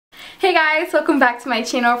Hey guys, welcome back to my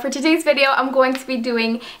channel. For today's video, I'm going to be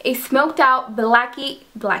doing a smoked out black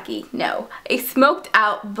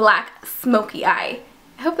smoky eye.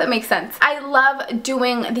 I hope that makes sense. I love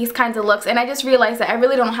doing these kinds of looks, and I just realized that I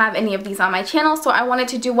really don't have any of these on my channel, so I wanted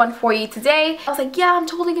to do one for you today. I was like, yeah, I'm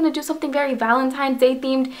totally gonna do something very Valentine's Day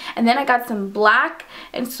themed, and then I got some black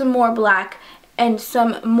and some more black and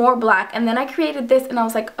some more black, and then I created this and I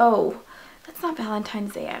was like, oh, that's not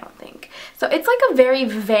Valentine's Day, I don't think. So it's like a very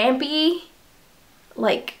vampy,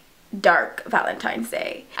 like dark Valentine's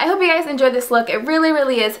Day. I hope you guys enjoyed this look. It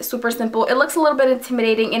really is super simple. It looks a little bit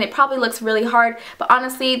intimidating and it probably looks really hard, but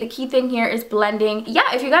honestly the key thing here is blending.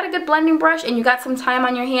 Yeah, if you got a good blending brush and you got some time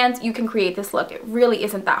on your hands, you can create this look. It really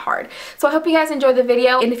isn't that hard. So I hope you guys enjoyed the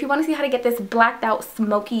video, and if you want to see how to get this blacked out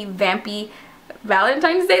smoky vampy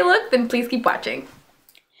Valentine's Day look, then please keep watching.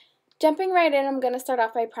 Jumping right in, I'm going to start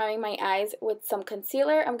off by priming my eyes with some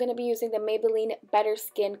concealer. I'm going to be using the Maybelline Better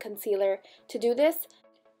Skin Concealer to do this.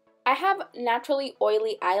 I have naturally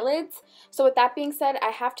oily eyelids, so with that being said, I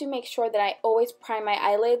have to make sure that I always prime my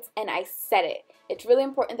eyelids and I set it. It's really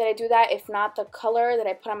important that I do that. If not, the color that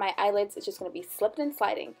I put on my eyelids is just going to be slipping and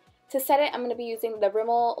sliding. To set it, I'm going to be using the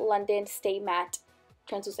Rimmel London Stay Matte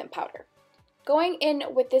Translucent Powder. Going in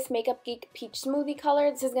with this Makeup Geek Peach Smoothie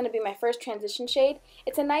color, this is going to be my first transition shade.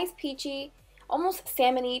 It's a nice peachy, almost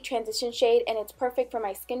salmon-y transition shade, and it's perfect for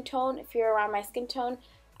my skin tone. If you're around my skin tone,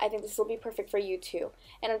 I think this will be perfect for you too.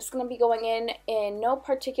 And I'm just going to be going in no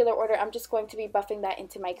particular order. I'm just going to be buffing that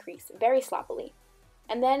into my crease very sloppily.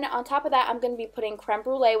 And then on top of that, I'm going to be putting creme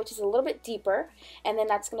brulee, which is a little bit deeper, and then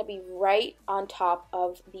that's going to be right on top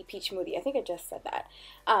of the peach smoothie. I think I just said that.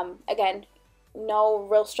 Again, no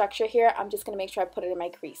real structure here. I'm just going to make sure I put it in my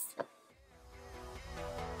crease.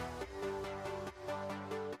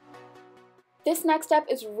 This next step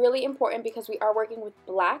is really important because we are working with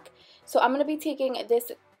black. So I'm going to be taking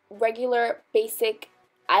this regular basic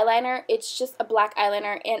eyeliner. It's just a black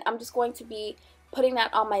eyeliner, and I'm just going to be putting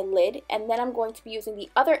that on my lid, and then I'm going to be using the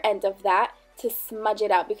other end of that to smudge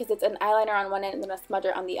it out because it's an eyeliner on one end and then a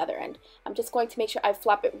smudger on the other end. I'm just going to make sure I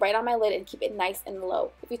flop it right on my lid and keep it nice and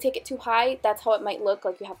low. If you take it too high, that's how it might look,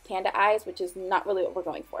 like you have panda eyes, which is not really what we're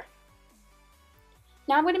going for.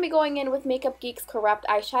 Now I'm going to be going in with Makeup Geek's Corrupt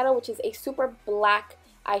eyeshadow, which is a super black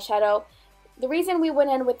eyeshadow. The reason we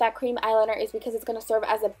went in with that cream eyeliner is because it's going to serve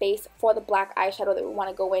as a base for the black eyeshadow that we want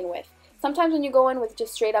to go in with. Sometimes when you go in with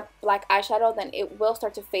just straight up black eyeshadow, then it will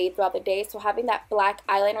start to fade throughout the day. So having that black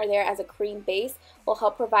eyeliner there as a cream base will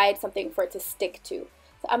help provide something for it to stick to.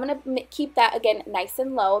 So I'm going to keep that, again, nice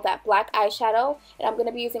and low, that black eyeshadow, and I'm going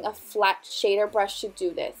to be using a flat shader brush to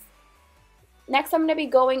do this. Next, I'm going to be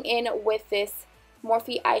going in with this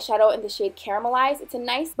Morphe eyeshadow in the shade Caramelized. It's a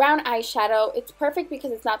nice brown eyeshadow. It's perfect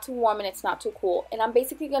because it's not too warm and it's not too cool. And I'm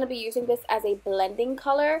basically going to be using this as a blending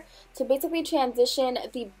color to basically transition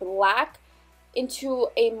the black into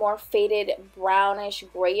a more faded brownish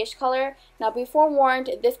grayish color. Now, be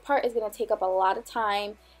forewarned, this part is going to take up a lot of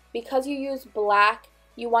time. Because you use black,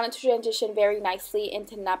 you want it to transition very nicely and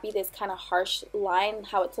to not be this kind of harsh line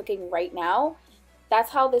how it's looking right now.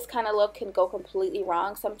 That's how this kind of look can go completely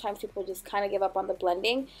wrong. Sometimes people just kind of give up on the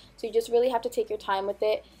blending. So you just really have to take your time with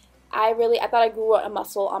it. I thought I grew a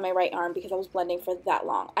muscle on my right arm because I was blending for that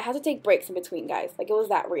long. I had to take breaks in between, guys. Like, it was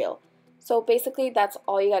that real. So basically, that's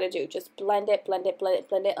all you got to do. Just blend it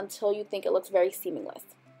until you think it looks very seamless.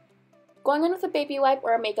 Going in with a baby wipe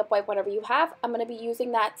or a makeup wipe, whatever you have, I'm going to be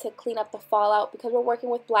using that to clean up the fallout. Because we're working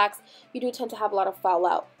with blacks, you do tend to have a lot of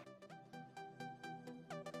fallout.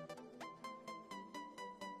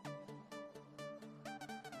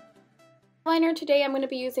 Liner today, I'm going to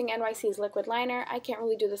be using NYC's liquid liner. I can't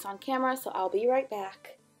really do this on camera, so I'll be right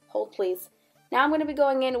back. Hold please. Now I'm going to be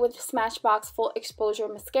going in with Smashbox Full Exposure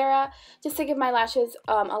Mascara just to give my lashes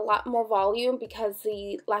a lot more volume because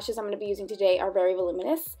the lashes I'm going to be using today are very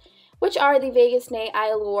voluminous, which are the Vegas Nay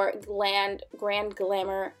Allure Grand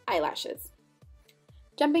Glamour eyelashes.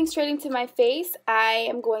 Jumping straight into my face, I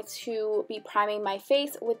am going to be priming my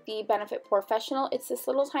face with the Benefit Porefessional. It's this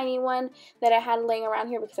little tiny one that I had laying around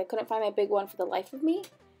here because I couldn't find my big one for the life of me.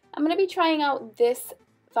 I'm going to be trying out this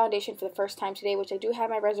foundation for the first time today, which I do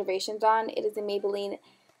have my reservations on. It is a Maybelline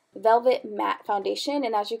Velvet Matte Foundation,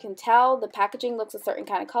 and as you can tell, the packaging looks a certain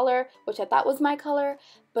kind of color, which I thought was my color,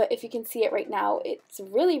 but if you can see it right now, it's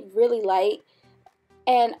really light,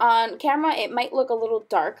 and on camera it might look a little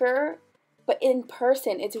darker, but in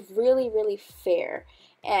person, it's really fair,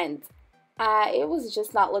 and it was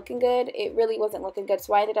just not looking good. It really wasn't looking good,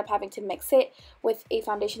 so I ended up having to mix it with a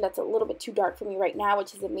foundation that's a little bit too dark for me right now,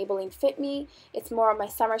 which is the Maybelline Fit Me. It's more of my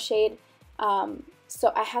summer shade,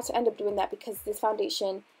 so I had to end up doing that because this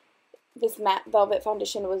foundation this matte velvet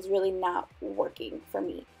foundation was really not working for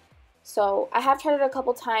me. So I have tried it a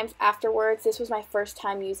couple times afterwards. This was my first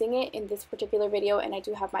time using it in this particular video, and I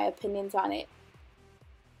do have my opinions on it.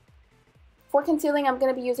 For concealing, I'm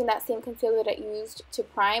going to be using that same concealer that I used to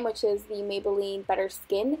prime, which is the Maybelline Better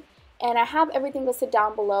Skin. And I have everything listed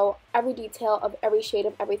down below. Every detail of every shade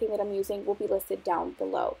of everything that I'm using will be listed down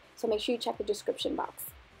below. So make sure you check the description box.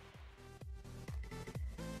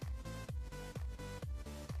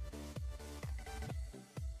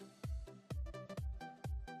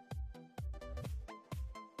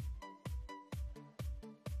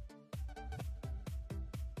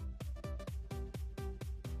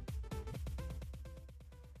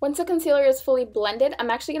 Once the concealer is fully blended, I'm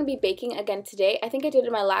actually going to be baking again today. I think I did it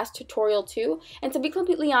in my last tutorial too. And to be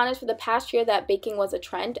completely honest, for the past year that baking was a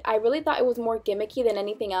trend, I really thought it was more gimmicky than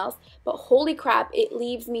anything else. But holy crap, it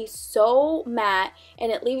leaves me so matte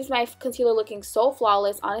and it leaves my concealer looking so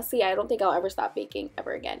flawless. Honestly, I don't think I'll ever stop baking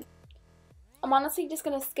ever again. I'm honestly just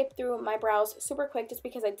going to skip through my brows super quick just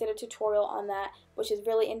because I did a tutorial on that, which is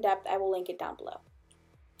really in-depth. I will link it down below.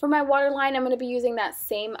 For my waterline, I'm going to be using that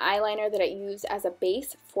same eyeliner that I used as a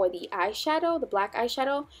base for the eyeshadow, the black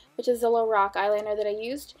eyeshadow, which is the Lorac eyeliner that I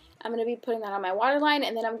used. I'm going to be putting that on my waterline,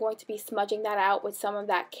 and then I'm going to be smudging that out with some of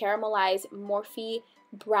that caramelized Morphe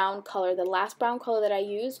brown color, the last brown color that I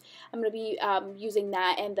used. I'm going to be using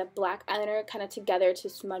that and the black eyeliner kind of together to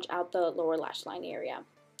smudge out the lower lash line area.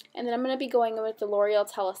 And then I'm going to be going with the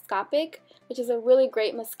L'Oreal Telescopic, which is a really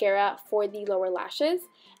great mascara for the lower lashes.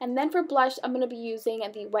 And then for blush, I'm going to be using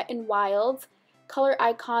the Wet n Wild's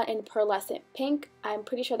Coloricon in Pearlescent Pink. I'm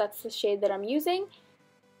pretty sure that's the shade that I'm using.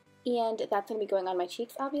 And that's going to be going on my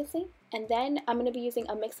cheeks, obviously. And then I'm going to be using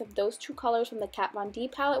a mix of those two colors from the Kat Von D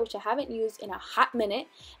palette, which I haven't used in a hot minute.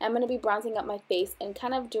 And I'm going to be bronzing up my face and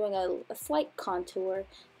kind of doing a slight contour,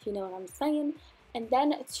 if you know what I'm saying. And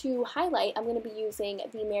then to highlight, I'm going to be using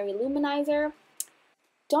the Mary Loumanizer.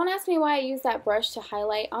 Don't ask me why I use that brush to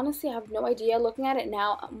highlight. Honestly, I have no idea. Looking at it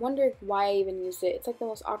now, I'm wondering why I even used it. It's like the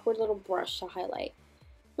most awkward little brush to highlight.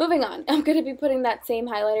 Moving on, I'm going to be putting that same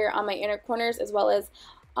highlighter on my inner corners as well as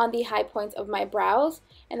on the high points of my brows.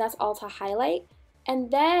 And that's all to highlight.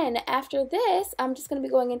 And then after this, I'm just going to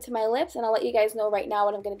be going into my lips, and I'll let you guys know right now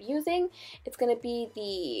what I'm going to be using. It's going to be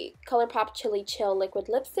the ColourPop Chili Chill Liquid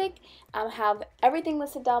Lipstick. I have everything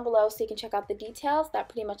listed down below so you can check out the details. That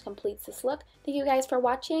pretty much completes this look. Thank you guys for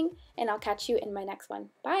watching, and I'll catch you in my next one.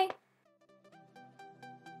 Bye!